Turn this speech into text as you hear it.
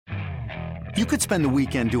You could spend the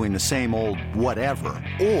weekend doing the same old whatever,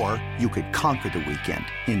 or you could conquer the weekend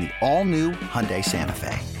in the all-new Hyundai Santa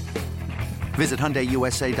Fe. Visit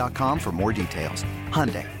HyundaiUSA.com for more details.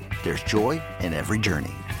 Hyundai, there's joy in every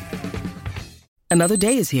journey. Another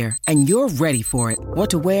day is here, and you're ready for it. What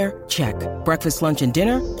to wear? Check. Breakfast, lunch, and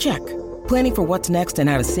dinner? Check. Planning for what's next and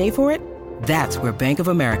how to save for it? That's where Bank of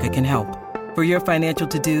America can help. For your financial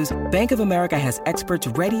to-dos, Bank of America has experts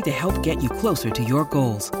ready to help get you closer to your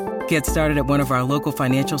goals. Get started at one of our local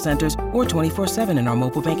financial centers or 24/7 in our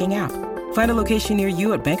mobile banking app. Find a location near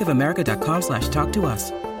you at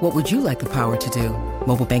bankofamerica.com/talktous. What would you like the power to do?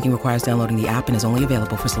 Mobile banking requires downloading the app and is only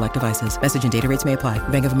available for select devices. Message and data rates may apply.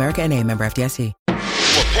 Bank of America N.A., member FDIC. For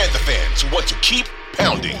Panther fans who want to keep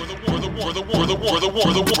pounding. For the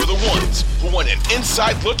ones who want an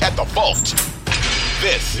inside look at the vault.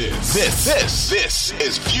 This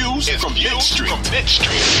is Views from Mint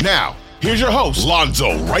Street. Now, here's your hosts,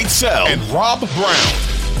 Lonzo Wrightsell and Rob Brown.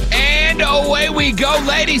 And away we go,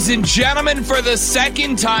 ladies and gentlemen. For the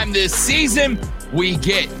second time this season, we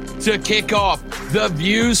get to kick off the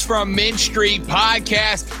Views from Mint Street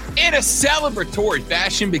podcast in a celebratory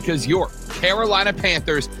fashion because your Carolina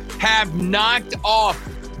Panthers have knocked off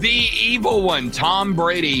the evil one, Tom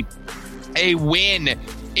Brady. A win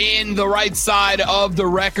in the right side of the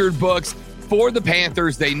record books for the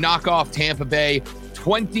Panthers. They knock off Tampa Bay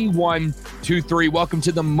 21-3. Welcome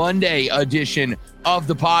to the Monday edition of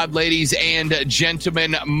the pod, ladies and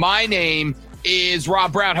gentlemen. My name is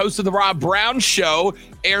Rob Brown, host of the Rob Brown Show.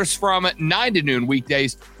 Airs from 9 to noon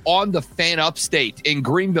weekdays on the Fan Upstate in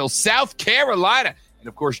Greenville, South Carolina. And,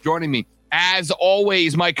 of course, joining me, as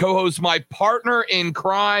always, my co-host, my partner in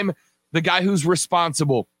crime, the guy who's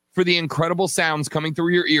responsible for the incredible sounds coming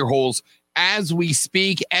through your ear holes as we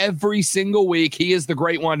speak every single week. He is the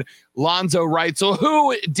great one, Lonzo Wrightsell,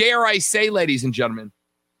 who, dare I say, ladies and gentlemen,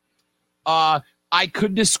 I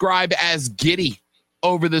could describe as giddy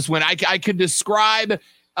over this win. I could describe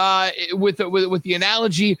with the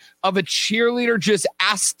analogy of a cheerleader just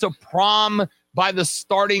asked to prom by the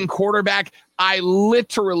starting quarterback. I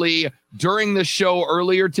literally, during the show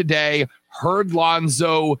earlier today, heard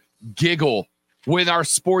Lonzo giggle when our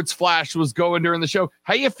sports flash was going during the show.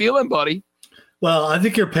 How you feeling, buddy? Well, I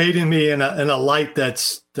think you're painting me in a light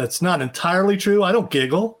that's not entirely true. I don't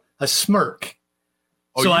giggle. I smirk.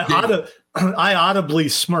 Oh, so I audibly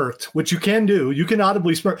smirked, which you can do. You can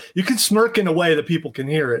audibly smirk. You can smirk in a way that people can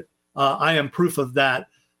hear it. I am proof of that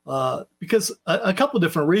because a couple of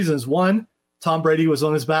different reasons. One, Tom Brady was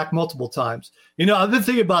on his back multiple times. You know, I've been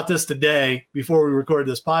thinking about this today before we recorded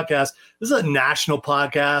this podcast. This is a national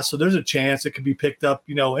podcast, so there's a chance it could be picked up,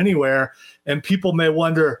 anywhere. And people may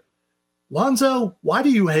wonder, Lonzo, why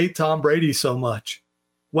do you hate Tom Brady so much?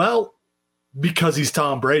 Well, because he's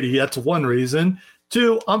Tom Brady. That's one reason.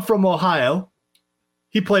 Two, I'm from Ohio.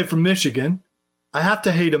 He played for Michigan. I have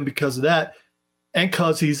to hate him because of that. And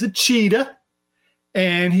because he's a cheetah.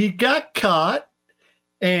 And he got caught.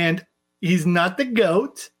 And he's not the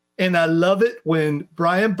GOAT. And I love it when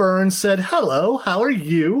Brian Burns said, "Hello, how are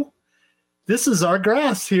you? This is our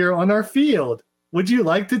grass here on our field. Would you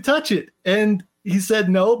like to touch it?" And he said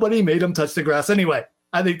no, but he made him touch the grass anyway.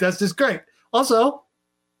 I think that's just great. Also,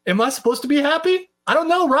 am I supposed to be happy? I don't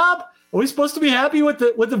know, Rob. Are we supposed to be happy with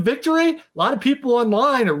the victory? A lot of people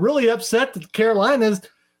online are really upset that the Carolinas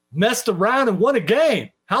messed around and won a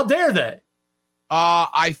game. How dare they?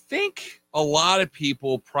 I think a lot of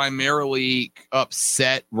people primarily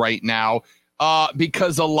upset right now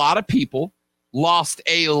because a lot of people lost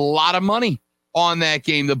a lot of money on that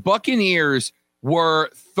game. The Buccaneers were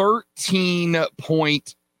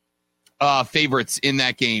 13-point favorites in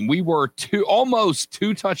that game. We were almost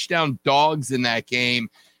 2 touchdown dogs in that game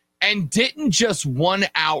and didn't just win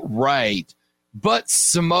outright, but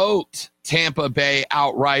smoked Tampa Bay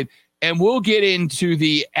outright. And we'll get into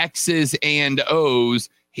the X's and O's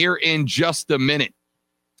here in just a minute.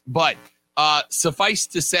 But suffice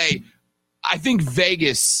to say, I think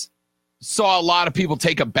Vegas saw a lot of people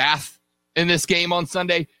take a bath in this game on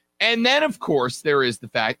Sunday. And then, of course, there is the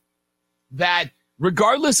fact that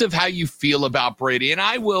regardless of how you feel about Brady, and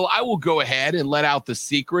I will go ahead and let out the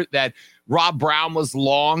secret that Rob Brown was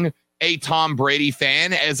long a Tom Brady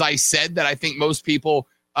fan. As I said, that I think most people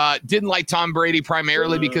didn't like Tom Brady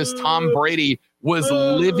primarily because Tom Brady was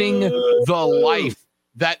living the life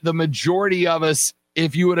that the majority of us,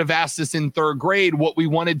 if you would have asked us in 3rd grade what we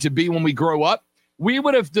wanted to be when we grow up, we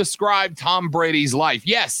would have described Tom Brady's life.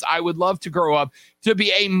 Yes, I would love to grow up to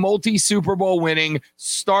be a multi-Super Bowl winning,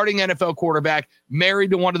 starting NFL quarterback,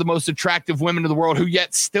 married to one of the most attractive women in the world, who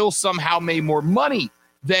yet still somehow made more money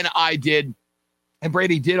than I did. And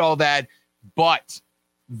Brady did all that, but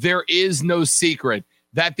there is no secret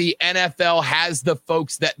that the NFL has the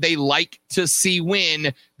folks that they like to see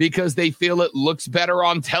win because they feel it looks better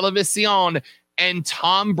on television. And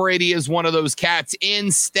Tom Brady is one of those cats.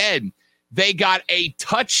 Instead, they got a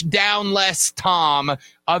touchdown-less Tom,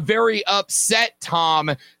 a very upset Tom.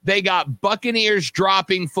 They got Buccaneers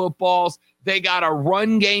dropping footballs. They got a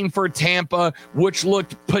run game for Tampa, which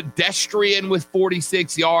looked pedestrian with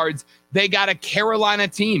 46 yards. They got a Carolina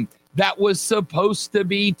team that was supposed to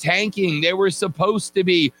be tanking. They were supposed to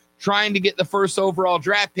be trying to get the first overall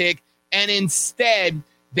draft pick, and instead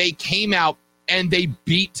they came out and they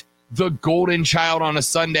beat the Golden Child on a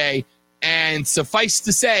Sunday. And suffice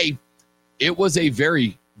to say, it was a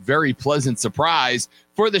very, very pleasant surprise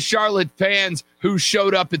for the Charlotte fans who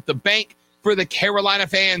showed up at the bank, for the Carolina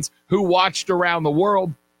fans who watched around the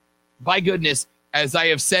world. By goodness, as I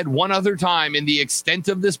have said one other time in the extent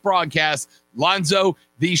of this broadcast, Lonzo,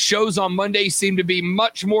 these shows on Monday seem to be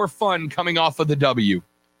much more fun coming off of the W.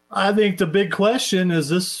 I think the big question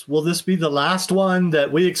is will this be the last one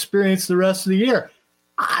that we experience the rest of the year?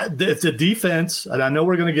 It's a defense, and I know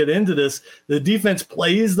we're going to get into this. The defense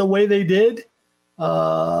plays the way they did,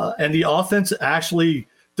 and the offense actually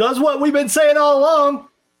does what we've been saying all along.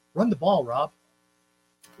 Run the ball, Rob.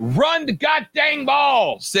 Run the goddamn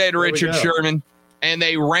ball, said Richard Sherman. And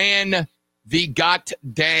they ran the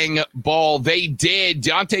goddamn ball. They did.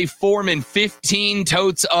 D'Onta Foreman, 15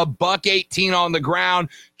 totes, $118 on the ground.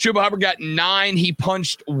 Chuba Hubbard got 9. He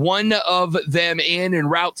punched one of them in en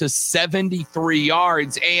route to 73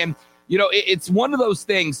 yards. And, it's one of those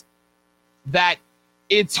things that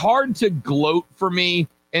it's hard to gloat for me.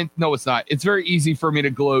 And no, it's not. It's very easy for me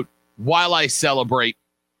to gloat while I celebrate.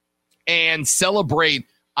 And celebrate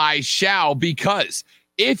I shall, because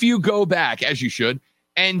if you go back, as you should,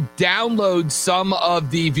 and download some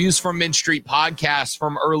of the Views from Mint Street podcasts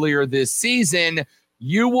from earlier this season,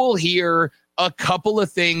 you will hear a couple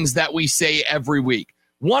of things that we say every week.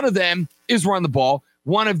 One of them is run the ball.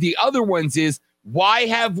 One of the other ones is, why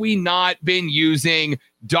have we not been using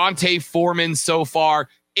D'Onta Foreman so far,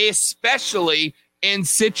 especially in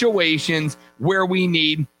situations where we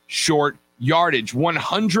need short yardage?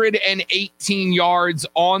 118 yards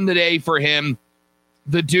on the day for him.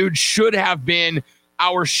 The dude should have been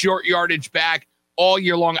our short yardage back all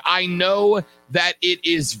year long. I know that it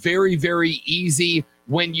is very, very easy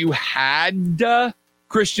when you had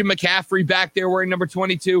Christian McCaffrey back there wearing number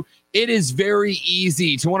 22. It is very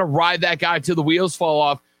easy to want to ride that guy till the wheels fall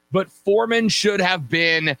off. But Foreman should have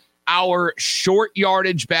been our short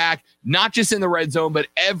yardage back, not just in the red zone, but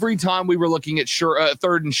every time we were looking at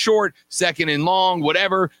third and short, second and long,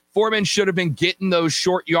 whatever, Foreman should have been getting those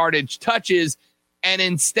short yardage touches. And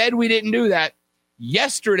instead, we didn't do that.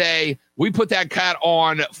 Yesterday, we put that cat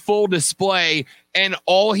on full display, and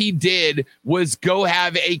all he did was go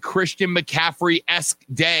have a Christian McCaffrey-esque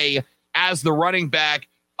day as the running back.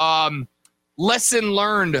 Lesson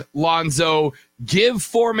learned, Lonzo. Give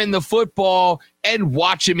Foreman the football and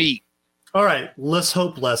watch him eat. All right, let's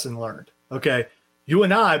hope lesson learned. Okay, you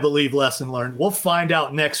and I believe lesson learned. We'll find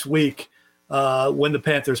out next week when the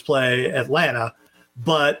Panthers play Atlanta.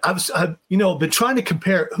 But I've been trying to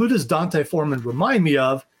compare, who does D'Onta Foreman remind me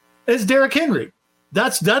of? It's Derrick Henry.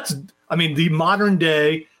 That's the modern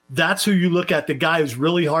day. That's who you look at. The guy who's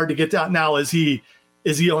really hard to get down. Now, is he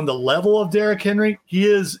on the level of Derrick Henry? He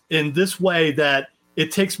is in this way that it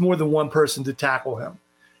takes more than one person to tackle him,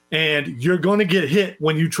 and you're going to get hit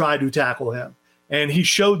when you try to tackle him. And he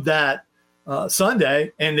showed that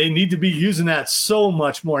Sunday, and they need to be using that so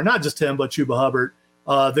much more. Not just him, but Chuba Hubbard.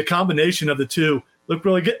 The combination of the two look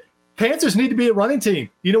really good. Panthers need to be a running team.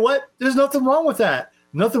 You know what? There's nothing wrong with that.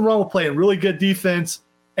 Nothing wrong with playing really good defense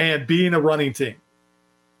and being a running team.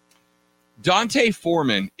 D'Onta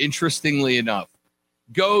Foreman, interestingly enough,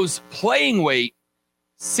 goes playing weight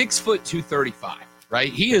 6', 235,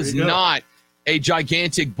 right? He is not a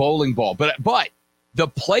gigantic bowling ball, but the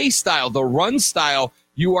play style, the run style,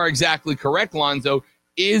 you are exactly correct, Lonzo,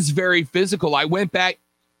 is very physical. I went back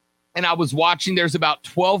and I was watching. There's about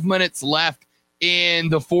 12 minutes left in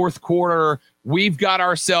the fourth quarter. We've got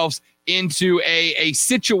ourselves into a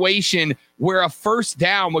situation where a first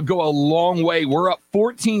down would go a long way. We're up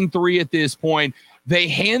 14-3 at this point. They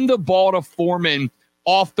hand the ball to Foreman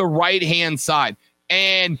off the right-hand side.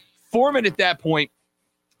 And Foreman at that point,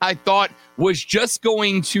 I thought, was just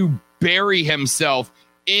going to bury himself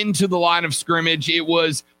into the line of scrimmage. It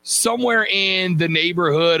was somewhere in the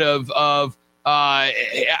neighborhood of I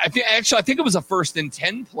think it was a 1st and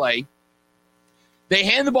 10 play. They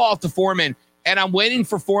hand the ball off to Foreman, and I'm waiting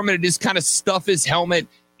for Foreman to just kind of stuff his helmet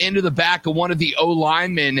into the back of one of the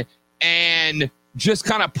O-linemen and just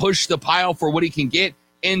kind of push the pile for what he can get.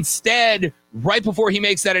 Instead, right before he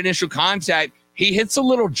makes that initial contact, he hits a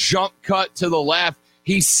little jump cut to the left.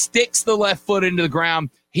 He sticks the left foot into the ground.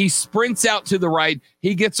 He sprints out to the right.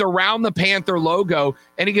 He gets around the Panther logo,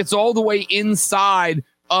 and he gets all the way inside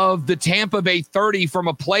of the Tampa Bay 30 from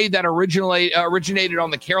a play that originated on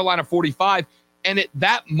the Carolina 45. And at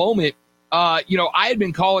that moment, I had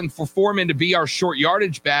been calling for Foreman to be our short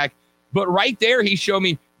yardage back, but right there he showed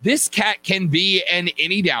me this cat can be an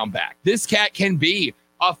any down back. This cat can be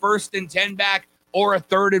a 1st and 10 back or a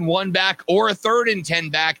 3rd and 1 back or a 3rd and 10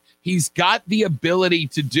 back. He's got the ability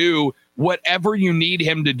to do whatever you need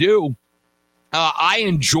him to do. I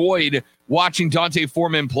enjoyed watching D'Onta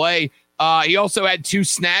Foreman play. He also had 2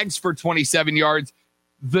 snags for 27 yards.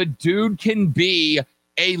 The dude can be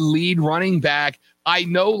a lead running back. I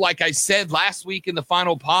know, like I said last week in the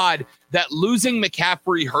final pod, that losing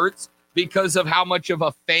McCaffrey hurts because of how much of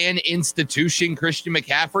a fan institution Christian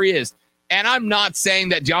McCaffrey is. And I'm not saying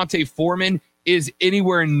that D'Onta Foreman is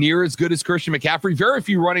anywhere near as good as Christian McCaffrey. Very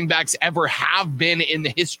few running backs ever have been in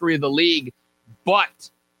the history of the league.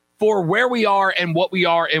 But for where we are and what we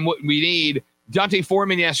need, D'Onta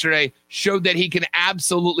Foreman yesterday showed that he can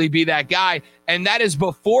absolutely be that guy. And that is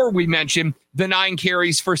before we mention the 9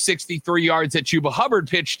 carries for 63 yards that Chuba Hubbard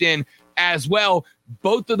pitched in as well.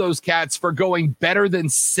 Both of those cats for going better than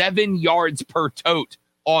 7 yards per tote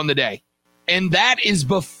on the day. And that is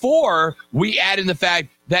before we add in the fact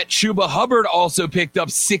that Chuba Hubbard also picked up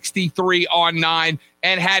 63 on 9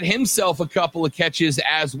 and had himself a couple of catches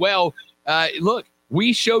as well. Look,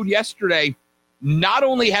 we showed yesterday, not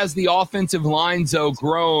only has the offensive line, though,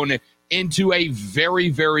 grown into a very,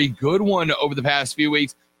 very good one over the past few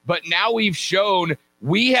weeks, but now we've shown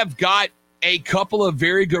we have got a couple of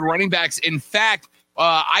very good running backs. In fact,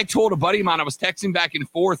 I told a buddy of mine, I was texting back and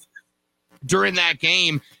forth during that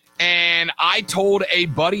game, and I told a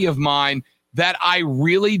buddy of mine that I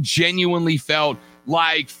really genuinely felt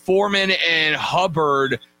like Foreman and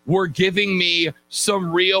Hubbard were giving me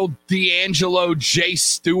some real D'Angelo J.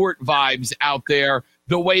 Stewart vibes out there,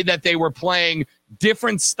 the way that they were playing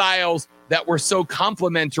different styles that were so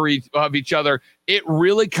complementary of each other. It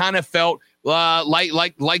really kind of felt like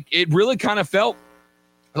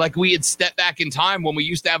we had stepped back in time when we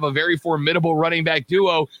used to have a very formidable running back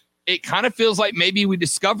duo. It kind of feels like maybe we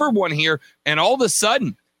discovered one here, and all of a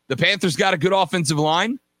sudden, the Panthers got a good offensive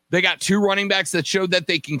line. They got 2 running backs that showed that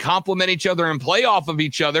they can complement each other and play off of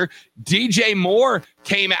each other. DJ Moore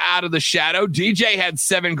came out of the shadow. DJ had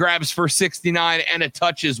 7 grabs for 69 and a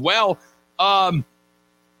touch as well. All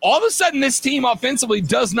of a sudden, this team offensively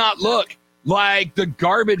does not look like the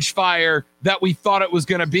garbage fire that we thought it was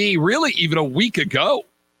going to be really even a week ago.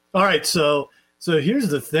 All right, so here's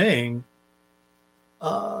the thing.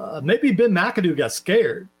 Maybe Ben McAdoo got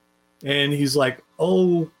scared, and he's like,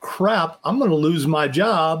 oh, crap, I'm going to lose my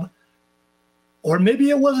job. Or maybe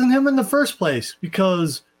it wasn't him in the first place,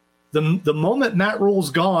 because the moment Matt Rule's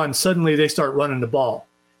gone, suddenly they start running the ball.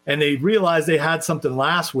 And they realize they had something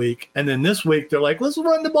last week, and then this week they're like, let's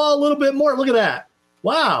run the ball a little bit more. Look at that.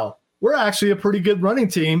 Wow, we're actually a pretty good running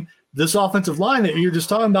team. This offensive line that you're just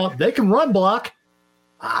talking about, they can run block.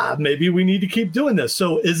 Maybe we need to keep doing this.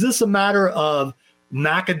 So is this a matter of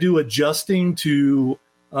McAdoo adjusting to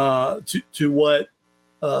what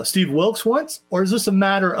Steve Wilks wants, or is this a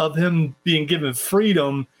matter of him being given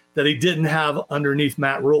freedom that he didn't have underneath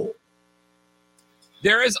Matt Rule?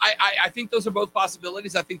 There is, I think those are both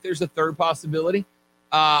possibilities. I think there's a third possibility.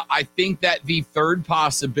 I think that the third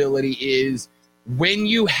possibility is when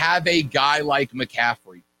you have a guy like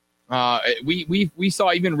McCaffrey. We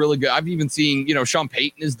saw even really good. I've even seen, Sean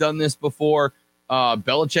Payton has done this before.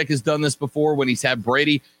 Belichick has done this before when he's had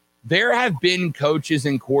Brady. There have been coaches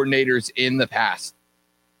and coordinators in the past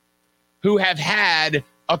who have had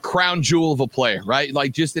a crown jewel of a player, right?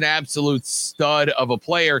 Like just an absolute stud of a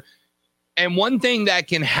player. And one thing that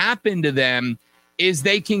can happen to them is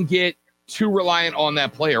they can get too reliant on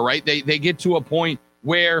that player, right? They get to a point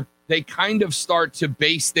where they kind of start to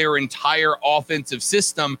base their entire offensive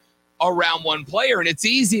system around one player. And it's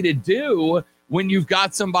easy to do when you've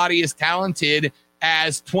got somebody as talented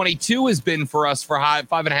as 22 has been for us for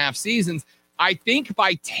 5.5 seasons. I think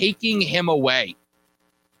by taking him away,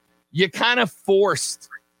 you kind of forced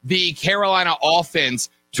the Carolina offense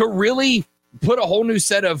to really put a whole new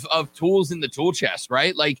set of tools in the tool chest,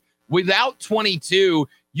 right? Like without 22,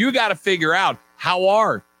 you got to figure out how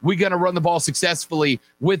are we going to run the ball successfully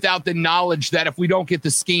without the knowledge that if we don't get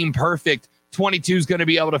the scheme perfect, 22 is going to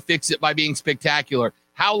be able to fix it by being spectacular.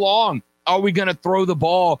 How long are we going to throw the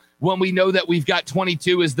ball when we know that we've got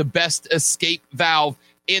 22 as the best escape valve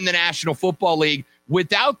in the National Football League?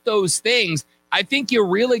 Without those things, I think you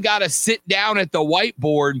really got to sit down at the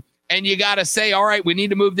whiteboard and you got to say, all right, we need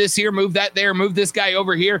to move this here, move that there, move this guy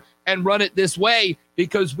over here, and run it this way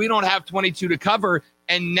because we don't have 22 to cover.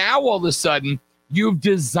 And now all of a sudden, you've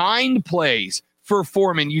designed plays for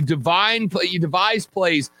Foreman. You devise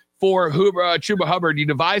plays for Chuba Hubbard. You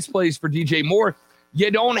devise plays for DJ Moore. You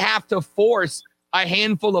don't have to force a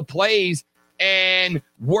handful of plays and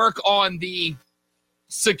work on the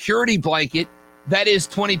security blanket that is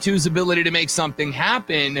 22's ability to make something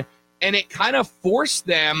happen. And it kind of forced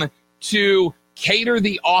them to cater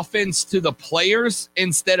the offense to the players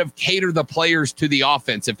instead of cater the players to the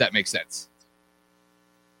offense, if that makes sense.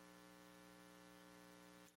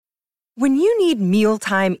 When you need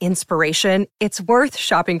mealtime inspiration, it's worth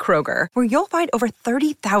shopping Kroger, where you'll find over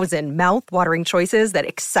 30,000 mouth-watering choices that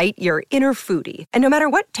excite your inner foodie. And no matter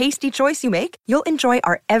what tasty choice you make, you'll enjoy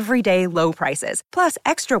our everyday low prices, plus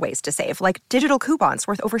extra ways to save, like digital coupons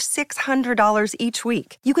worth over $600 each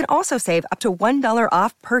week. You can also save up to $1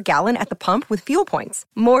 off per gallon at the pump with fuel points.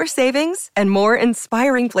 More savings and more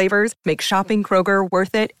inspiring flavors make shopping Kroger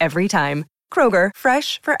worth it every time. Kroger,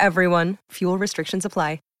 fresh for everyone. Fuel restrictions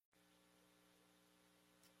apply.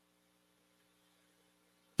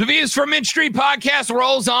 The Views from Mint Street podcast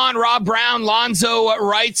rolls on. Rob Brown, Lonzo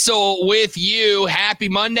Reitzel with you. Happy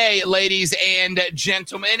Monday, ladies and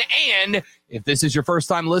gentlemen. And if this is your first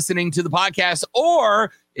time listening to the podcast,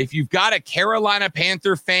 or if you've got a Carolina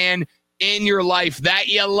Panther fan in your life that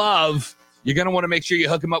you love, you're going to want to make sure you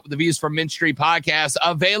hook them up with the Views from Mint Street podcast,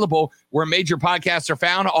 available where major podcasts are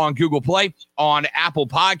found, on Google Play, on Apple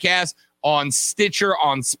Podcasts, on Stitcher,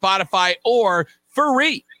 on Spotify, or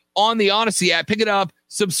free on the Odyssey app. Pick it up,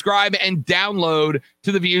 subscribe, and download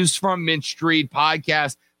to the Views from Mint Street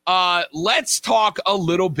podcast. Let's talk a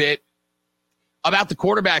little bit about the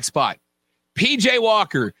quarterback spot. PJ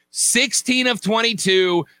Walker, 16 of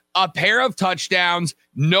 22, a pair of touchdowns,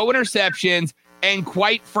 no interceptions, and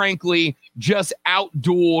quite frankly, just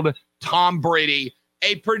outdueled Tom Brady.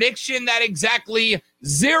 A prediction that exactly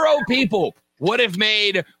 0 people would have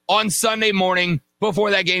made on Sunday morning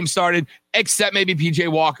before that game started, except maybe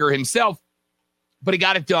PJ Walker himself. But he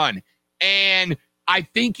got it done. And I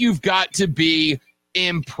think you've got to be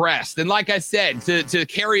impressed. And like I said, to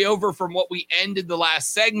carry over from what we ended the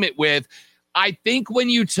last segment with, I think when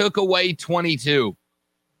you took away 22,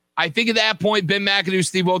 I think at that point, Ben McAdoo,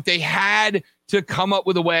 Steve Wilk, they had to come up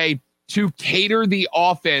with a way to cater the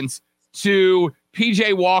offense to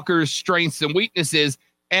PJ Walker's strengths and weaknesses.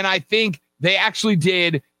 And I think they actually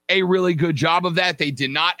did a really good job of that. They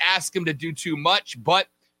did not ask him to do too much, but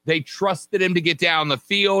they trusted him to get down the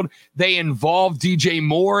field. They involved DJ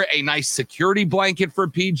Moore, a nice security blanket for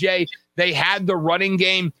PJ. They had the running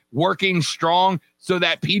game working strong so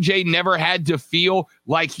that PJ never had to feel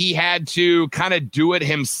like he had to kind of do it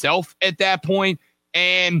himself at that point.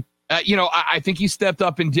 And, I think he stepped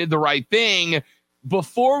up and did the right thing.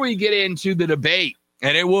 Before we get into the debate,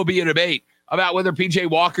 and it will be a debate, about whether PJ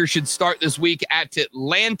Walker should start this week at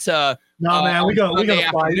Atlanta. No, man, we're going to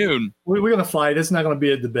fight. We're going to fight. It's not going to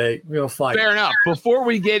be a debate. We're going to fight. Fair enough. Before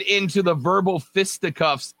we get into the verbal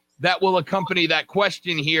fisticuffs that will accompany that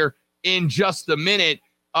question here in just a minute,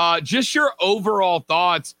 just your overall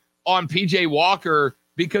thoughts on PJ Walker,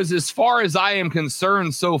 because as far as I am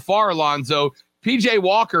concerned so far, Alonzo, PJ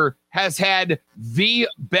Walker has had the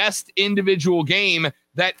best individual game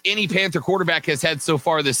that any Panther quarterback has had so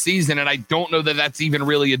far this season, and I don't know that that's even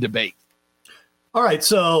really a debate. All right,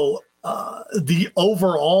 so the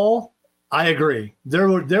overall, I agree. There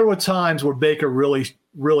were times where Baker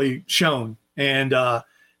really shone, and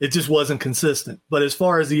it just wasn't consistent. But as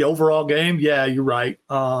far as the overall game, yeah, you're right.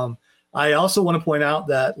 I also want to point out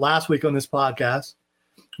that last week on this podcast,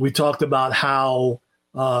 we talked about how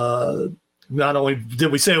not only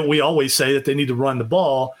did we say what we always say, that they need to run the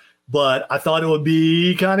ball, but I thought it would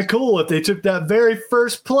be kind of cool if they took that very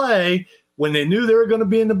first play when they knew they were going to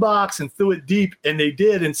be in the box and threw it deep, and they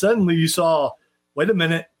did. And suddenly you saw, wait a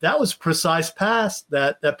minute, that was a precise pass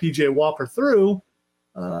that PJ Walker threw.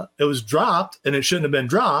 It was dropped, and it shouldn't have been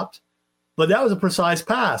dropped, but that was a precise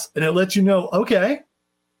pass. And it let you know, okay,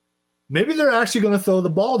 maybe they're actually going to throw the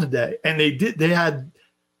ball today. And they did. They had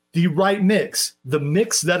the right mix, the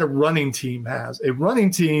mix that a running team has. A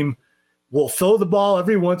running team will throw the ball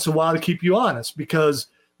every once in a while to keep you honest, because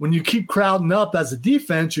when you keep crowding up as a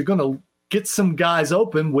defense, you're going to get some guys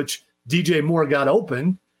open, which DJ Moore got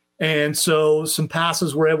open. And so some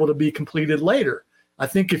passes were able to be completed later. I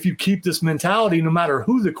think if you keep this mentality, no matter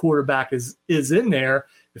who the quarterback is in there,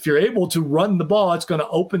 if you're able to run the ball, it's going to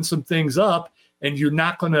open some things up, and you're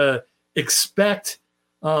not going to expect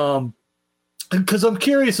because I'm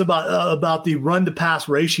curious about the run to pass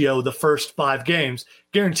ratio the first 5 games.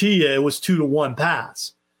 Guarantee you it was 2-to-1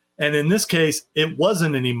 pass. And in this case, it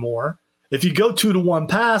wasn't anymore. If you go 2-to-1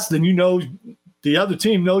 pass, then you know the other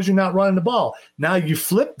team knows you're not running the ball. Now you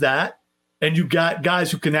flip that, and you got guys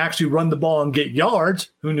who can actually run the ball and get yards.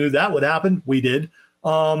 Who knew that would happen? We did.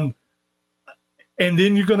 And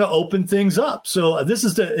then you're going to open things up. So this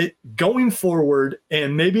is going forward,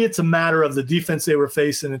 and maybe it's a matter of the defense they were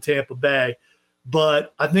facing in Tampa Bay.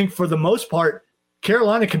 But I think for the most part,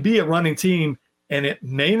 Carolina can be a running team, and it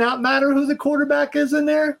may not matter who the quarterback is in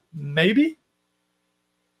there. Maybe.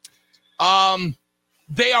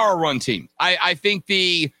 They are a run team. I think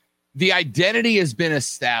the identity has been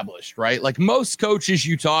established, right? Like most coaches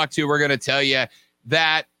you talk to are going to tell you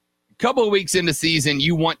that a couple of weeks into season,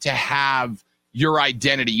 you want to have your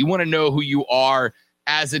identity. You want to know who you are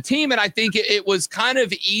as a team. And I think it was kind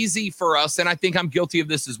of easy for us, and I think I'm guilty of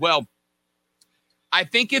this as well. I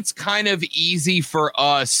think it's kind of easy for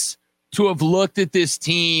us to have looked at this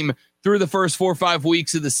team through the first 4 or 5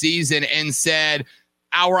 weeks of the season and said,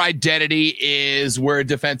 our identity is we're a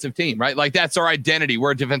defensive team, right? Like that's our identity.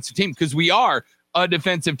 We're a defensive team because we are a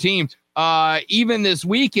defensive team. Even this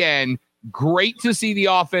weekend, great to see the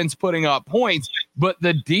offense putting up points, but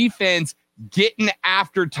the defense getting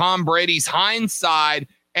after Tom Brady's hindside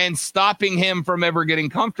and stopping him from ever getting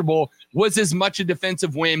comfortable was as much a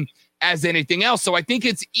defensive win as anything else. So I think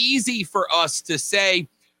it's easy for us to say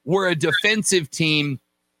we're a defensive team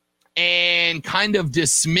and kind of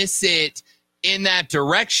dismiss it in that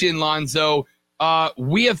direction, Lonzo.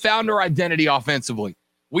 We have found our identity offensively.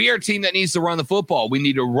 We are a team that needs to run the football. We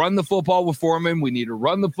need to run the football with Foreman. We need to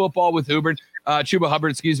run the football with Chuba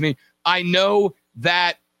Hubbard, excuse me. I know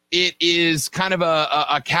that it is kind of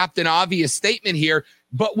a Captain Obvious statement here,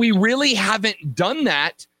 but we really haven't done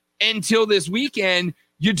that until this weekend.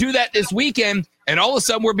 You do that this weekend, and all of a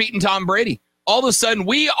sudden we're beating Tom Brady. All of a sudden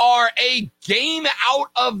we are a game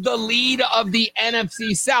out of the lead of the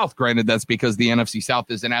NFC South. Granted, that's because the NFC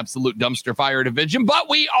South is an absolute dumpster fire division, but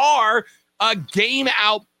we are a game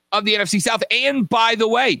out of the NFC South. And by the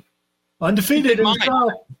way, undefeated in the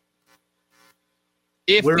South.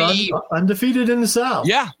 We're undefeated in the South.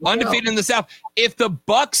 Yeah, undefeated in the South. If the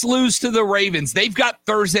Bucs lose to the Ravens, they've got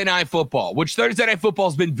Thursday Night Football, which Thursday Night Football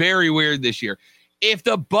has been very weird this year. If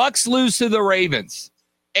the Bucs lose to the Ravens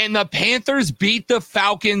and the Panthers beat the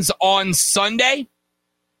Falcons on Sunday,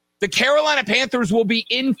 the Carolina Panthers will be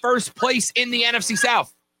in first place in the NFC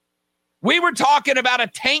South. We were talking about a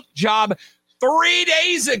tank job 3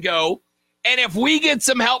 days ago, and if we get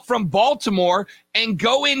some help from Baltimore and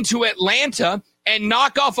go into Atlanta and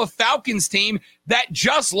knock off a Falcons team that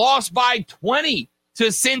just lost by 20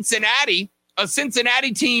 to Cincinnati, a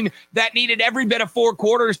Cincinnati team that needed every bit of 4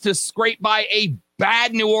 quarters to scrape by a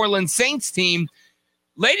bad New Orleans Saints team.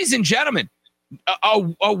 Ladies and gentlemen,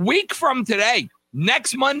 a week from today,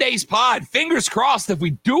 next Monday's pod, fingers crossed if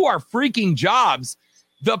we do our freaking jobs,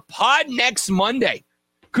 the pod next Monday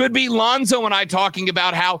could be Lonzo and I talking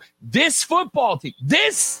about how this football team,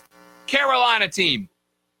 this Carolina team,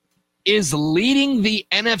 is leading the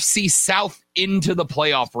NFC South into the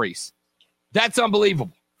playoff race. That's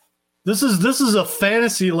unbelievable. This is a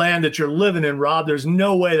fantasy land that you're living in, Rob. There's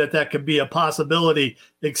no way that could be a possibility,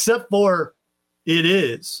 except for it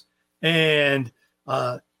is. And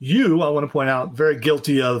I want to point out, very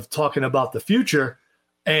guilty of talking about the future.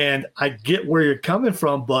 And I get where you're coming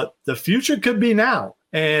from, but the future could be now.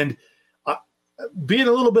 And being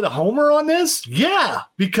a little bit of homer on this, yeah,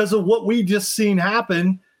 because of what we just seen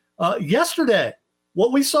happen yesterday.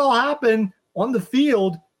 What we saw happen on the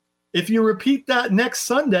field, if you repeat that next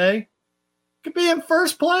Sunday, could be in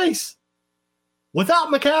first place without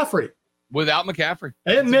McCaffrey.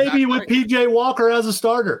 And maybe with P.J. Walker as a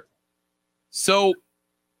starter. So,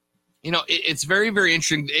 it's very, very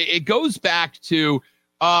interesting. It goes back to,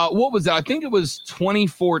 what was that? I think it was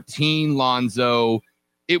 2014, Lonzo.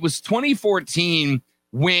 It was 2014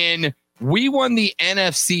 when we won the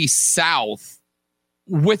NFC South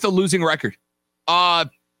with a losing record. I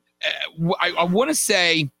want to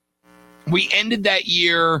say we ended that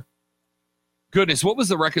year. Goodness, what was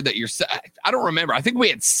the record that year? I don't remember. I think we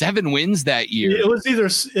had 7 wins that year.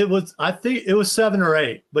 I think it was 7 or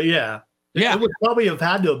 8, but yeah. It would probably have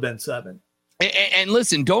had to have been 7. And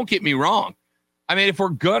listen, don't get me wrong. I mean, if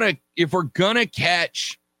we're gonna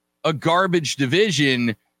catch a garbage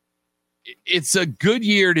division, it's a good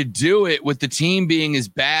year to do it with the team being as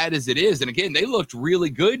bad as it is. And again, they looked really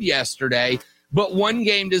good yesterday, but one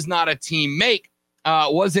game does not a team make.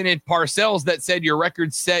 Wasn't it Parcells that said your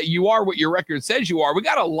record said you are what your record says you are? We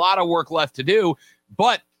got a lot of work left to do,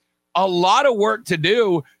 but a lot of work to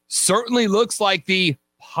do certainly looks like the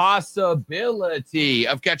possibility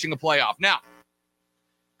of catching a playoff. Now,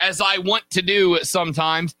 as I want to do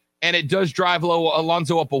sometimes, and it does drive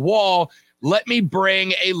Alonzo up a wall, let me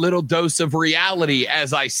bring a little dose of reality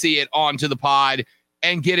as I see it onto the pod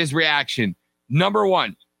and get his reaction. Number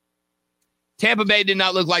one, Tampa Bay did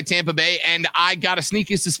not look like Tampa Bay, and I got a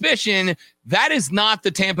sneaky suspicion that is not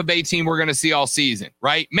the Tampa Bay team we're going to see all season,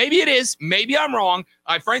 right? Maybe it is. Maybe I'm wrong.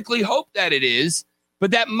 I frankly hope that it is,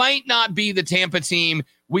 but that might not be the Tampa team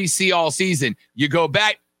we see all season. You go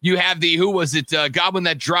back, you have Godwin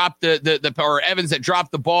that dropped or Evans that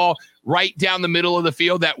dropped the ball right down the middle of the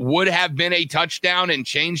field that would have been a touchdown and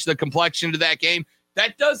changed the complexion to that game.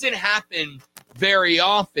 That doesn't happen very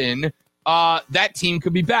often. That team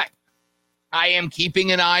could be back. I am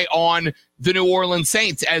keeping an eye on the New Orleans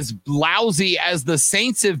Saints. As lousy as the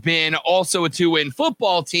Saints have been, also a 2-win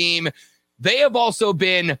football team, they have also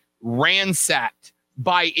been ransacked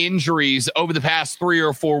by injuries over the past 3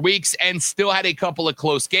 or 4 weeks and still had a couple of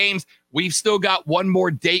close games. We've still got one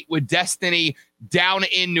more date with destiny down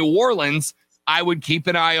in New Orleans. I would keep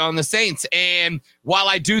an eye on the Saints. And while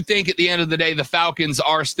I do think at the end of the day, the Falcons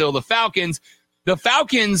are still the Falcons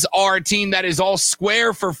are a team that is all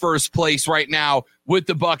square for first place right now with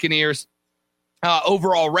the Buccaneers.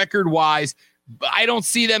 Overall record-wise, I don't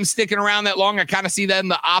see them sticking around that long. I kind of see them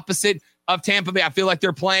the opposite of Tampa Bay. I feel like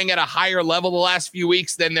they're playing at a higher level the last few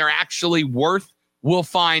weeks than they're actually worth. We'll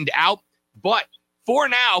find out. But for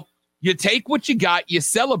now, you take what you got, you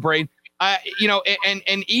celebrate.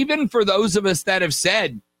 And even for those of us that have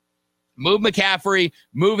said, move McCaffrey,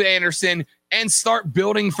 move Anderson, and start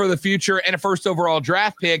building for the future and a first overall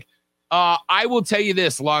draft pick. I will tell you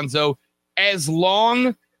this, Lonzo, as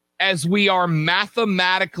long as we are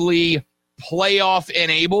mathematically playoff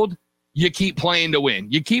enabled, you keep playing to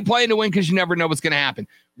win. You keep playing to win because you never know what's going to happen.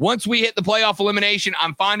 Once we hit the playoff elimination,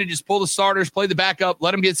 I'm fine to just pull the starters, play the backup,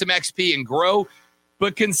 let them get some XP and grow.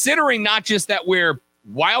 But considering not just that we're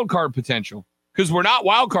wild card potential, because we're not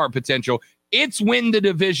wild card potential, it's win the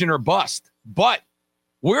division or bust. But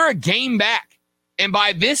we're a game back. And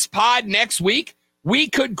by this pod next week, we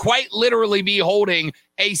could quite literally be holding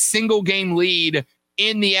a single game lead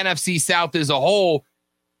in the NFC South as a whole.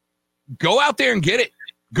 Go out there and get it.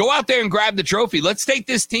 Go out there and grab the trophy. Let's take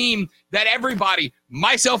this team that everybody,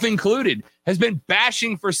 myself included, has been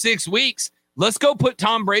bashing for 6 weeks. Let's go put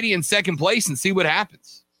Tom Brady in second place and see what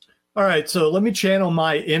happens. All right, so let me channel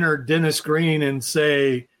my inner Dennis Green and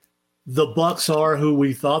say the Bucs are who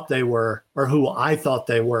we thought they were, or who I thought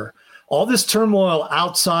they were. All this turmoil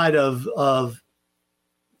outside of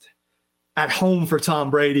at home for Tom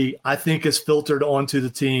Brady, I think is filtered onto the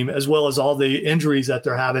team, as well as all the injuries that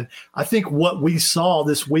they're having. I think what we saw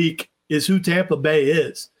this week is who Tampa Bay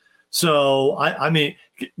is. So, I mean,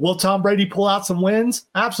 will Tom Brady pull out some wins?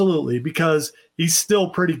 Absolutely, because he's still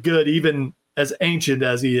pretty good, even as ancient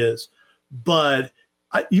as he is. But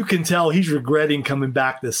you can tell he's regretting coming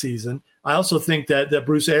back this season. I also think that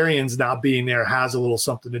Bruce Arians not being there has a little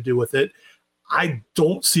something to do with it. I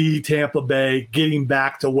don't see Tampa Bay getting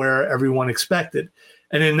back to where everyone expected.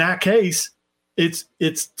 And in that case, it's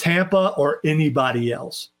Tampa or anybody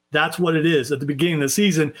else. That's what it is. At the beginning of the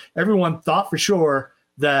season, everyone thought for sure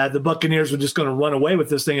that the Buccaneers were just going to run away with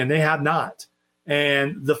this thing, and they have not.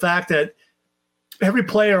 And the fact that every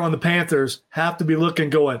player on the Panthers have to be looking,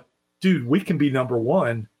 going, dude, we can be number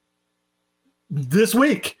one this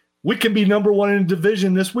week. We can be number one in the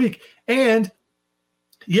division this week. And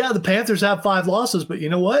yeah, the Panthers have 5 losses, but you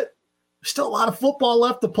know what? There's still a lot of football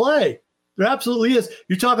left to play. There absolutely is.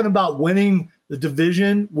 You're talking about winning the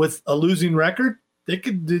division with a losing record. They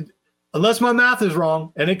could, unless my math is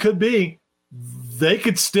wrong, and it could be, they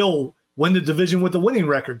could still win the division with a winning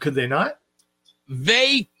record, could they not?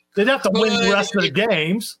 They'd have to win the rest of the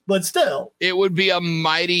games, but still. It would be a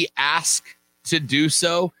mighty ask to do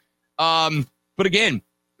so. But again,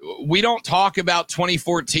 we don't talk about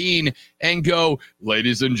 2014 and go,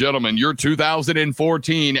 ladies and gentlemen, your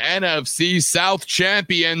 2014 NFC South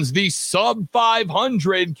champions, the sub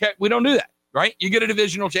 500. We don't do that, right? You get a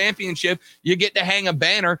divisional championship, you get to hang a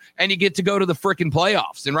banner, and you get to go to the freaking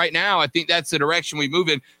playoffs. And right now, I think that's the direction we move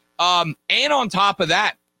in. And on top of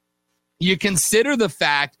that, you consider the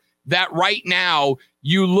fact that right now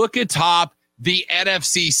you look atop the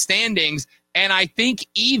NFC standings, and I think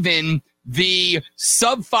even the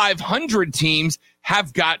sub 500 teams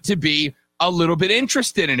have got to be a little bit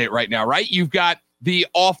interested in it right now, right? You've got the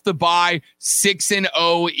off the bye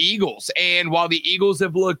 6-0 Eagles. And while the Eagles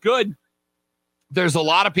have looked good, there's a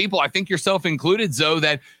lot of people, I think yourself included, Zoe,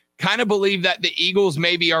 that kind of believe that the Eagles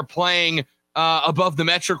maybe are playing above the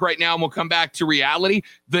metric right now, and we'll come back to reality.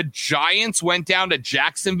 The Giants went down to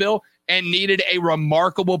Jacksonville and needed a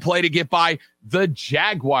remarkable play to get by the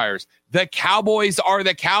Jaguars. The Cowboys are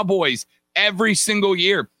the Cowboys every single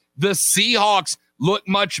year. The Seahawks look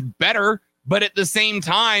much better, but at the same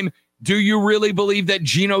time, do you really believe that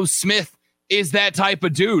Geno Smith is that type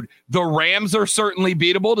of dude? The Rams are certainly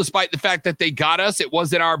beatable, despite the fact that they got us. It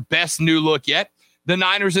wasn't our best new look yet. The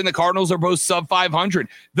Niners and the Cardinals are both sub 500.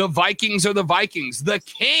 The Vikings are the Vikings. The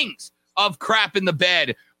kings of crap in the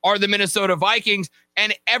bed are the Minnesota Vikings.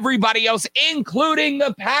 And everybody else, including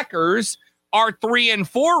the Packers, are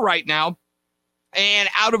 3-4 right now. And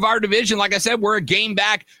out of our division, like I said, we're a game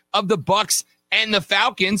back of the Bucs and the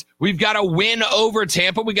Falcons. We've got a win over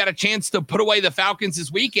Tampa. We got a chance to put away the Falcons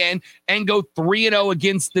this weekend and go 3-0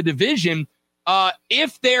 against the division.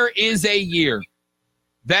 If there is a year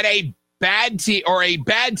that a bad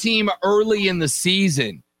team early in the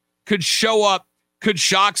season could show up, could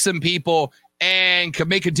shock some people, and could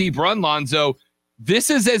make a deep run, Lonzo,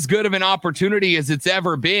 this is as good of an opportunity as it's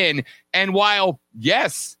ever been. And while,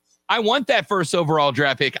 yes, I want that first overall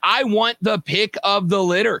draft pick, I want the pick of the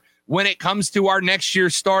litter when it comes to our next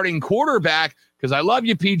year's starting quarterback, because I love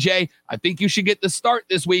you, PJ. I think you should get the start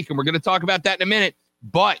this week, and we're going to talk about that in a minute.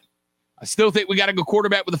 But I still think we got to go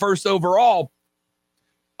quarterback with the first overall.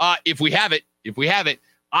 If we have it,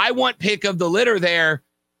 I want pick of the litter there,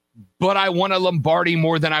 but I want a Lombardi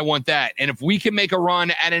more than I want that. And if we can make a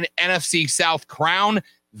run at an NFC South crown,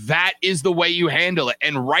 that is the way you handle it.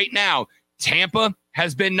 And right now, Tampa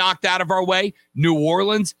has been knocked out of our way. New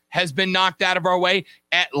Orleans has been knocked out of our way.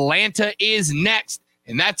 Atlanta is next,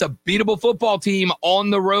 and that's a beatable football team on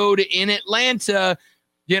the road in Atlanta.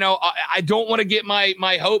 You know, I don't want to get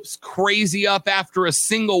my hopes crazy up after a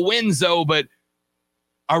single win, though, but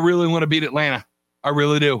I really want to beat Atlanta. I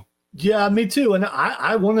really do. Yeah, me too. And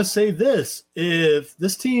I want to say this. If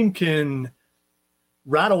this team can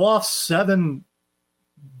rattle off 7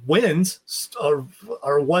 wins or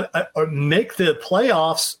make the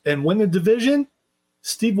playoffs and win the division,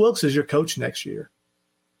 Steve Wilks is your coach next year.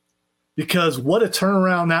 Because what a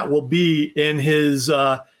turnaround that will be in his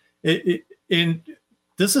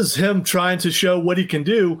this is him trying to show what he can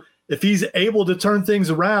do. If he's able to turn things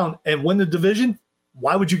around and win the division,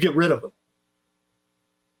 why would you get rid of him?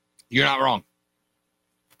 You're not wrong.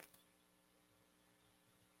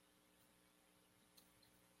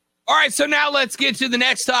 All right, so now let's get to the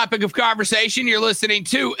next topic of conversation. You're listening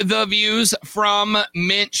to The Views from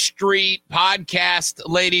Mint Street podcast,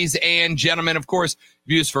 ladies and gentlemen. Of course,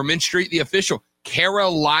 Views from Mint Street, the official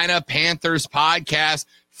Carolina Panthers podcast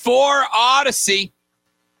for Odyssey.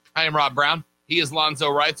 I am Rob Brown. He is Lonzo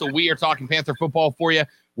Wright. So we are talking Panther football for you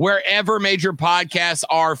wherever major podcasts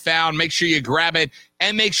are found. Make sure you grab it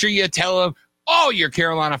and make sure you tell all your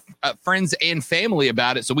Carolina friends and family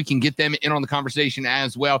about it so we can get them in on the conversation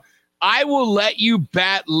as well. I will let you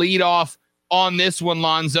bat lead off on this one,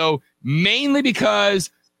 Lonzo, mainly because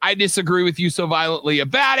I disagree with you so violently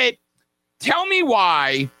about it. Tell me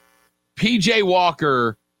why PJ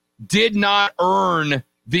Walker did not earn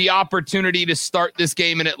the opportunity to start this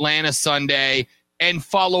game in Atlanta Sunday and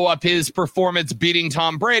follow up his performance beating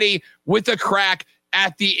Tom Brady with a crack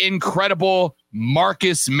at the incredible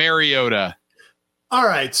Marcus Mariota. All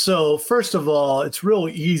right, so first of all, it's real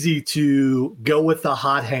easy to go with the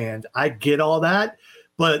hot hand. I get all that,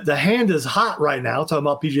 but the hand is hot right now, talking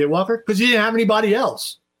about PJ Walker, because you didn't have anybody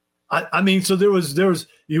else. I mean, so they weren't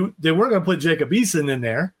going to put Jacob Eason in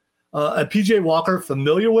there. And PJ Walker,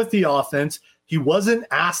 familiar with the offense, he wasn't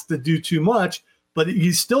asked to do too much, but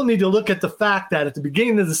you still need to look at the fact that at the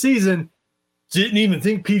beginning of the season, didn't even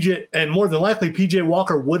think PJ, and more than likely PJ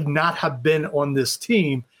Walker would not have been on this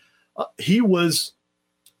team. He was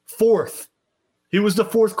fourth. He was the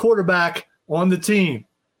fourth quarterback on the team,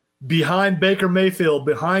 behind Baker Mayfield,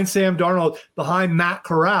 behind Sam Darnold, behind Matt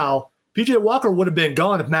Corral. PJ Walker would have been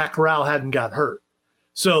gone if Matt Corral hadn't got hurt.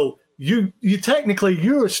 So you technically,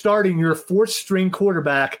 you're starting your fourth string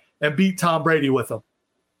quarterback and beat Tom Brady with him.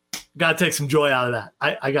 Got to take some joy out of that.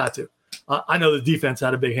 I got to. I know the defense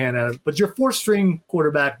had a big hand at it, but your fourth string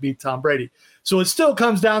quarterback beat Tom Brady. So it still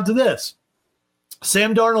comes down to this.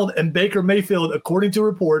 Sam Darnold and Baker Mayfield, according to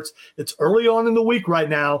reports, it's early on in the week right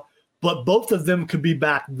now, but both of them could be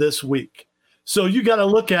back this week. So you got to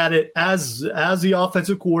look at it as the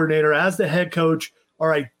offensive coordinator, as the head coach. All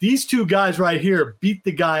right, these two guys right here beat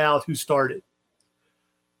the guy out who started.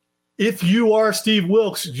 If you are Steve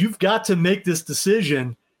Wilks, you've got to make this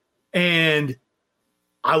decision, and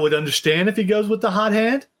I would understand if he goes with the hot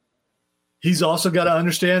hand. He's also got to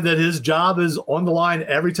understand that his job is on the line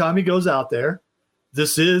every time he goes out there.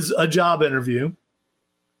 This is a job interview.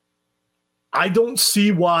 I don't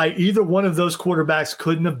see why either one of those quarterbacks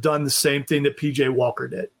couldn't have done the same thing that P.J. Walker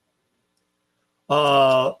did.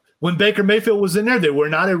 When Baker Mayfield was in there, they were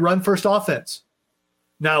not a run-first offense.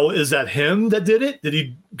 Now, is that him that did it? Did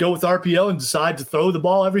he go with RPO and decide to throw the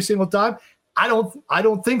ball every single time? I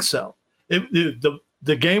don't think so.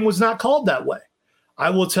 The game was not called that way. I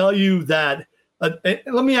will tell you that.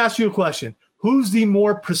 Let me ask you a question. Who's the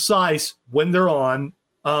more precise when they're on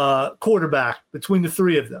quarterback between the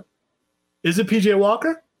three of them? Is it P.J.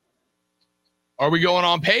 Walker? Are we going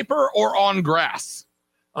on paper or on grass?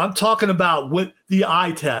 I'm talking about with the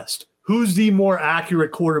eye test. Who's the more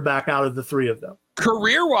accurate quarterback out of the three of them?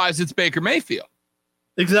 Career-wise, it's Baker Mayfield.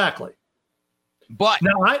 Exactly. But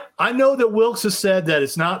now I know that Wilkes has said that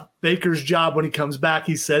it's not Baker's job when he comes back.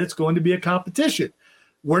 He said it's going to be a competition.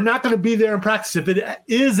 We're not going to be there in practice. If it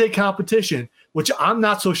is a competition, which I'm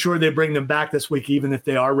not so sure they bring them back this week, even if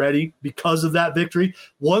they are ready because of that victory.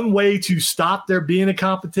 One way to stop there being a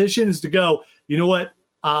competition is to go, you know what?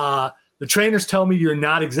 The trainers tell me you're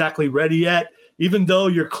not exactly ready yet. Even though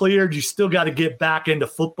you're cleared, you still got to get back into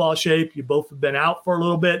football shape. You both have been out for a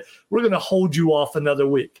little bit. We're going to hold you off another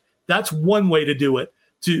week. That's one way to do it,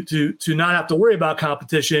 to not have to worry about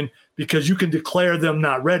competition because you can declare them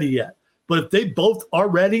not ready yet. But if they both are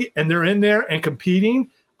ready and they're in there and competing,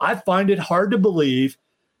 I find it hard to believe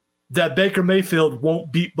that Baker Mayfield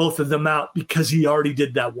won't beat both of them out because he already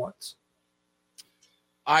did that once.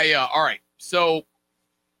 All right. So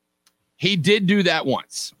he did do that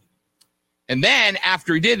once. And then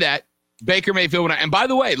after he did that, Baker Mayfield went out. And by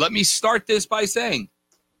the way, let me start this by saying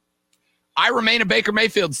I remain a Baker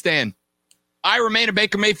Mayfield stan. I remain a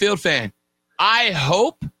Baker Mayfield fan. I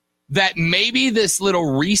hope that maybe this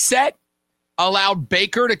little reset allowed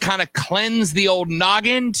Baker to kind of cleanse the old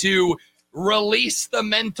noggin, to release the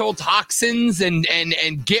mental toxins and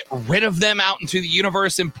get rid of them out into the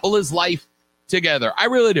universe and pull his life together. I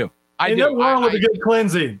really do. I do. Nothing wrong with a good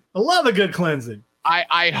cleansing. I love a good cleansing.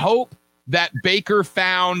 I hope that Baker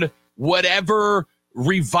found whatever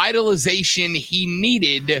revitalization he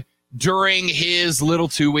needed during his little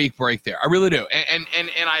 2-week break there. I really do. And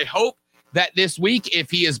I hope that this week,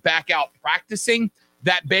 if he is back out practicing,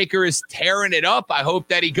 that Baker is tearing it up. I hope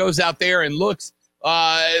that he goes out there and looks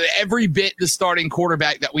every bit the starting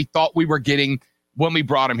quarterback that we thought we were getting when we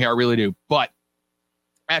brought him here. I really do. But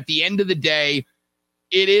at the end of the day,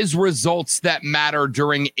 it is results that matter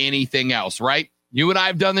during anything else, right? You and I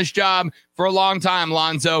have done this job for a long time,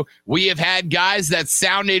 Lonzo. We have had guys that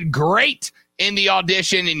sounded great in the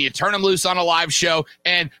audition, and you turn them loose on a live show,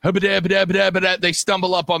 and they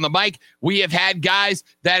stumble up on the mic. We have had guys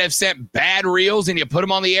that have sent bad reels, and you put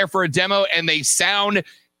them on the air for a demo, and they sound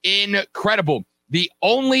incredible. The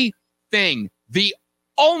only thing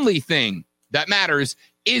that matters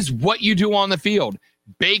is what you do on the field.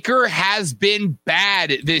 Baker has been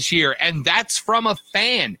bad this year, and that's from a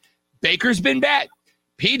fan. Baker's been bad.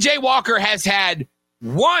 P.J. Walker has had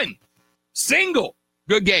one single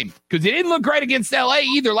good game because he didn't look great against L.A.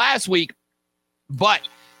 either last week, but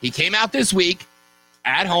he came out this week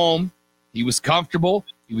at home. He was comfortable.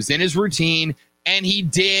 He was in his routine, and he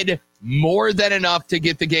did more than enough to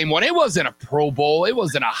get the game won. It wasn't a Pro Bowl. It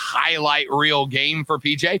wasn't a highlight reel game for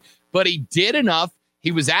P.J., but he did enough.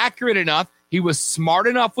 He was accurate enough. He was smart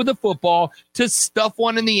enough with the football to stuff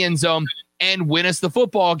one in the end zone and win us the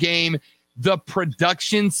football game. The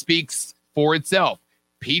production speaks for itself.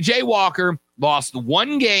 P.J. Walker lost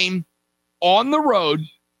one game on the road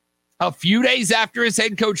a few days after his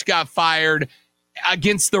head coach got fired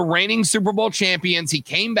against the reigning Super Bowl champions. He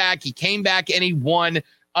came back, and he won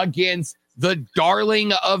against the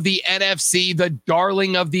darling of the NFC, the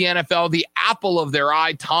darling of the NFL, the apple of their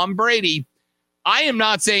eye, Tom Brady. I am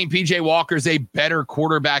not saying P.J. Walker's a better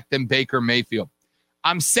quarterback than Baker Mayfield.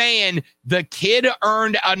 I'm saying the kid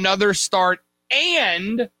earned another start,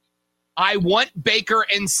 and I want Baker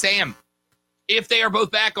and Sam, if they are both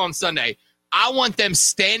back on Sunday, I want them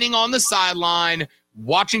standing on the sideline,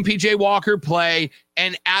 watching P.J. Walker play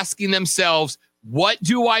and asking themselves, what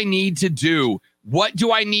do I need to do? What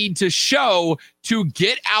do I need to show to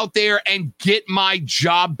get out there and get my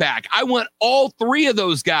job back? I want all three of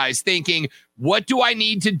those guys thinking, what do I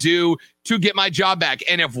need to do to get my job back?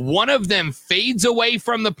 And if one of them fades away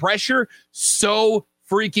from the pressure, so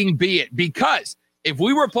freaking be it. Because if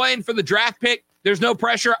we were playing for the draft pick, there's no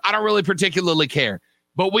pressure. I don't really particularly care.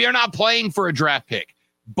 But we are not playing for a draft pick.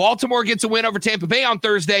 Baltimore gets a win over Tampa Bay on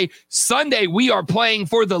Thursday. Sunday, we are playing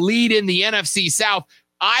for the lead in the NFC South.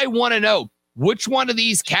 I want to know which one of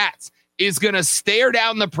these cats is going to stare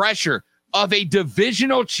down the pressure of a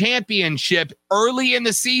divisional championship early in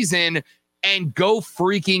the season and go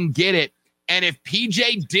freaking get it. And if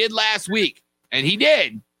PJ did last week and he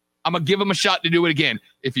did, I'm going to give him a shot to do it again.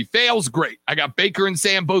 If he fails, great. I got Baker and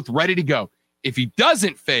Sam both ready to go. If he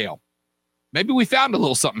doesn't fail, maybe we found a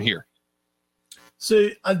little something here. So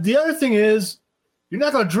the other thing is, you're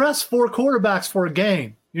not going to dress 4 quarterbacks for a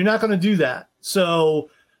game. You're not going to do that.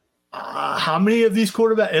 So how many of these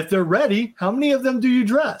quarterbacks, if they're ready, how many of them do you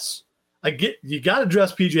dress? You got to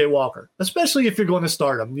dress PJ Walker, especially if you're going to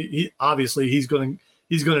start him. Obviously, he's going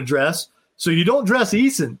to dress. So you don't dress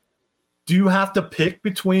Eason. Do you have to pick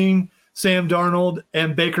between Sam Darnold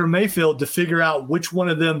and Baker Mayfield to figure out which one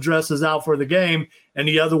of them dresses out for the game and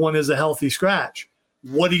the other one is a healthy scratch?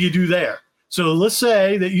 What do you do there? So let's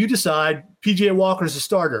say that you decide PJ Walker's a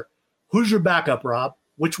starter. Who's your backup, Rob?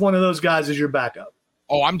 Which one of those guys is your backup?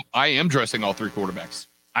 Oh, I am dressing all 3 quarterbacks.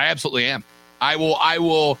 I absolutely am. I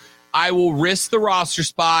will risk the roster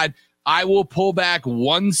spot. I will pull back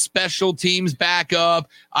 1 special teams backup.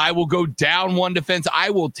 I will go down 1 defense. I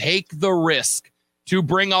will take the risk to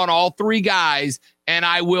bring on all 3 guys, and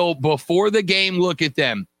I will, before the game, look at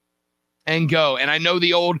them and go. And I know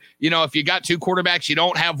the old, if you got 2 quarterbacks, you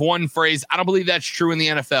don't have 1 phrase. I don't believe that's true in the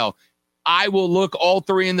NFL. I will look all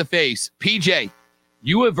 3 in the face. PJ,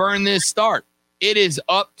 you have earned this start. It is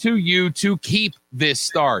up to you to keep this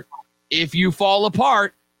start. If you fall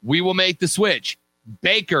apart, we will make the switch.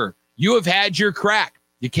 Baker, you have had your crack.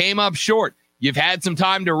 You came up short. You've had some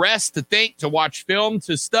time to rest, to think, to watch film,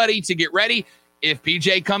 to study, to get ready. If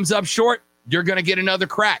PJ comes up short, you're going to get another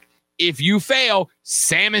crack. If you fail,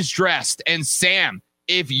 Sam is dressed. And Sam,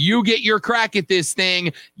 if you get your crack at this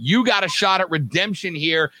thing, you got a shot at redemption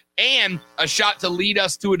here and a shot to lead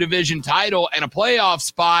us to a division title and a playoff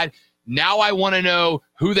spot. Now I want to know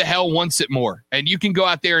who the hell wants it more. And you can go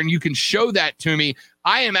out there and you can show that to me.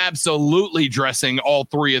 I am absolutely dressing all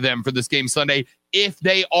 3 of them for this game Sunday if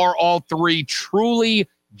they are all 3 truly,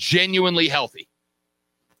 genuinely healthy.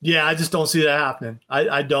 Yeah, I just don't see that happening.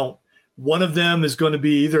 I don't. One of them is going to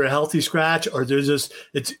be either a healthy scratch or and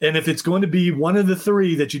if it's going to be one of the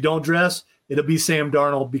 3 that you don't dress, it'll be Sam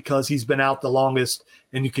Darnold because he's been out the longest,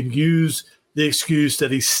 and you can use the excuse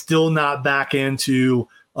that he's still not back into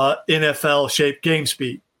NFL shape game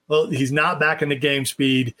speed. Well, he's not back into game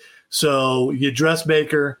speed. So you dress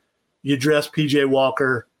Baker, you dress PJ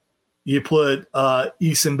Walker, you put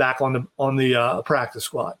Eason back on the practice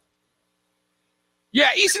squad. Yeah,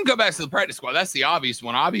 Eason go back to the practice squad. That's the obvious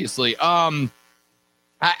one, obviously.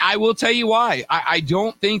 I will tell you why. I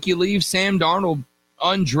don't think you leave Sam Darnold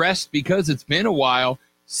undressed because it's been a while.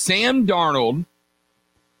 Sam Darnold,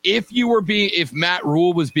 if Matt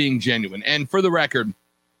Rule was being genuine, and for the record,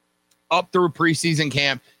 up through preseason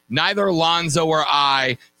camp, neither Alonzo or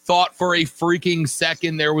I thought for a freaking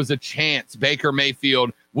second there was a chance Baker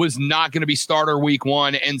Mayfield was not going to be starter week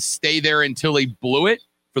 1 and stay there until he blew it.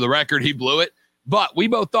 For the record, he blew it. But we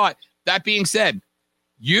both thought, that being said,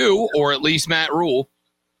 you, or at least Matt Rule,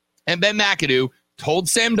 and Ben McAdoo told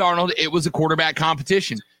Sam Darnold it was a quarterback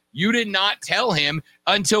competition. You did not tell him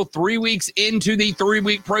until 3 weeks into the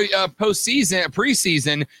 3-week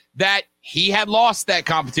preseason that he had lost that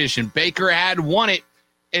competition. Baker had won it.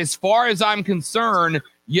 As far as I'm concerned,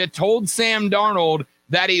 you told Sam Darnold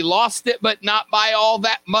that he lost it, but not by all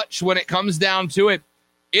that much when it comes down to it.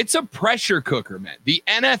 It's a pressure cooker, man. The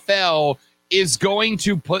NFL is going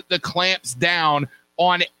to put the clamps down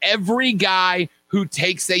on every guy who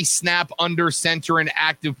takes a snap under center in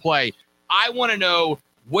active play. I want to know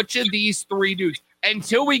which of these 3 dudes,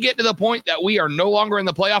 until we get to the point that we are no longer in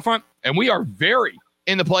the playoff hunt, and we are very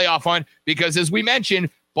in the playoff hunt because, as we mentioned,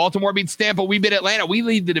 Baltimore beats Tampa, we beat Atlanta, we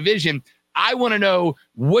lead the division. I want to know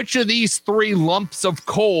which of these 3 lumps of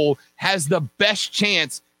coal has the best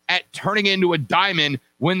chance at turning into a diamond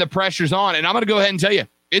when the pressure's on. And I'm going to go ahead and tell you,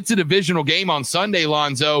 it's a divisional game on Sunday,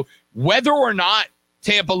 Lonzo. Whether or not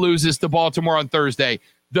Tampa loses to Baltimore on Thursday,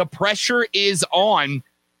 the pressure is on.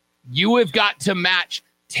 You have got to match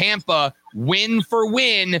Tampa win for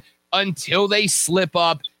win until they slip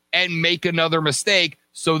up and make another mistake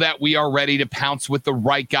so that we are ready to pounce with the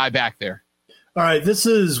right guy back there. All right, this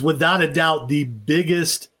is without a doubt the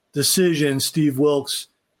biggest decision Steve Wilks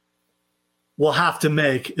will have to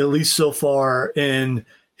make, at least so far in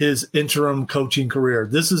his interim coaching career.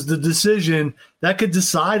 This is the decision that could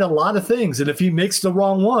decide a lot of things. And if he makes the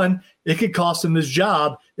wrong one, it could cost him his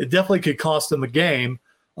job. It definitely could cost him a game.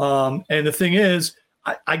 And the thing is,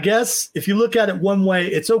 I guess if you look at it one way,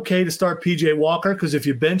 it's okay to start PJ Walker because if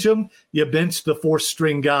you bench him, you bench the 4th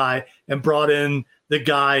string guy and brought in the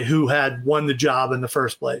guy who had won the job in the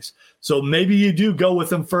first place. So maybe you do go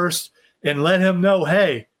with him first and let him know,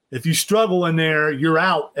 hey, if you struggle in there, you're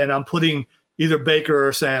out, and I'm putting either Baker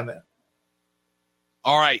or Sam in.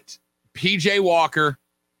 All right, PJ Walker,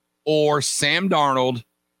 or Sam Darnold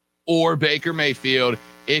or Baker Mayfield.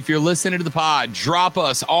 If you're listening to the pod, drop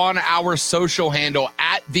us on our social handle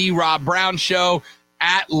at The Rob Brown Show,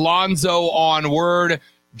 at Lonzo on Word.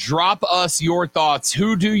 Drop us your thoughts.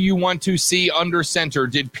 Who do you want to see under center?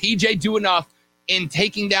 Did PJ do enough in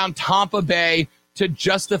taking down Tampa Bay to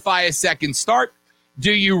justify a second start?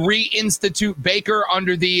 Do you reinstitute Baker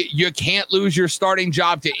under the you can't lose your starting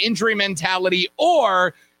job to injury mentality?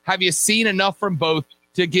 Or have you seen enough from both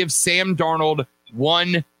to give Sam Darnold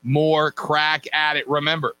one more crack at it?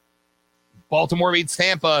 Remember, Baltimore beats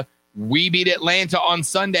Tampa. We beat Atlanta on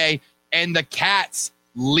Sunday, and the Cats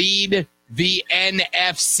lead the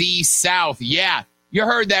NFC South. Yeah, you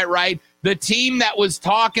heard that right. The team that was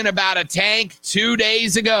talking about a tank 2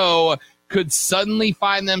 days ago could suddenly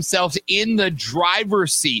find themselves in the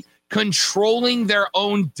driver's seat, controlling their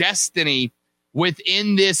own destiny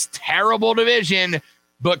within this terrible division,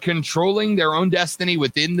 but controlling their own destiny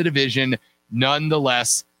within the division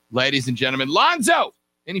nonetheless. Ladies and gentlemen, Lonzo,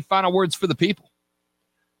 any final words for the people?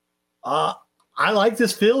 I like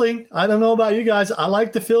this feeling. I don't know about you guys. I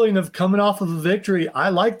like the feeling of coming off of a victory. I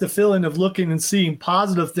like the feeling of looking and seeing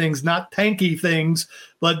positive things, not tanky things,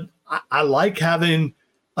 but I like having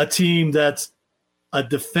a team that's a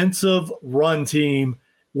defensive run team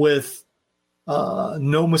with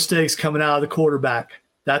no mistakes coming out of the quarterback.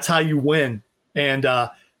 That's how you win. And I'm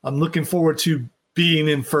looking forward to being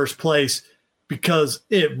in first place because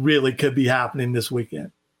it really could be happening this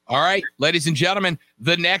weekend. All right, ladies and gentlemen,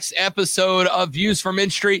 the next episode of Views from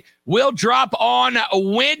Mint Street will drop on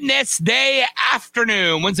Wednesday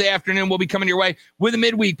afternoon. Wednesday afternoon, we'll be coming your way with a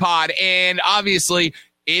midweek pod. And obviously,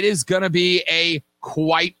 it is going to be a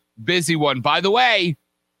quite busy one. By the way,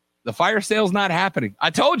 the fire sale's not happening. I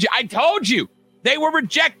told you. They were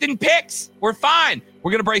rejecting picks. We're fine.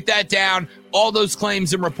 We're going to break that down, all those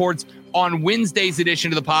claims and reports on Wednesday's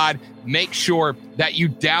edition of the pod. Make sure that you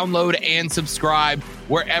download and subscribe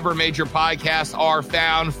wherever major podcasts are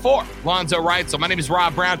found. For Lonzo Reitzel, my name is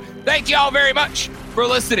Rob Brown. Thank you all very much for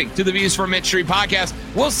listening to the Views from Mint Street podcast.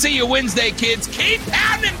 We'll see you Wednesday, kids. Keep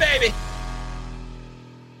pounding, baby.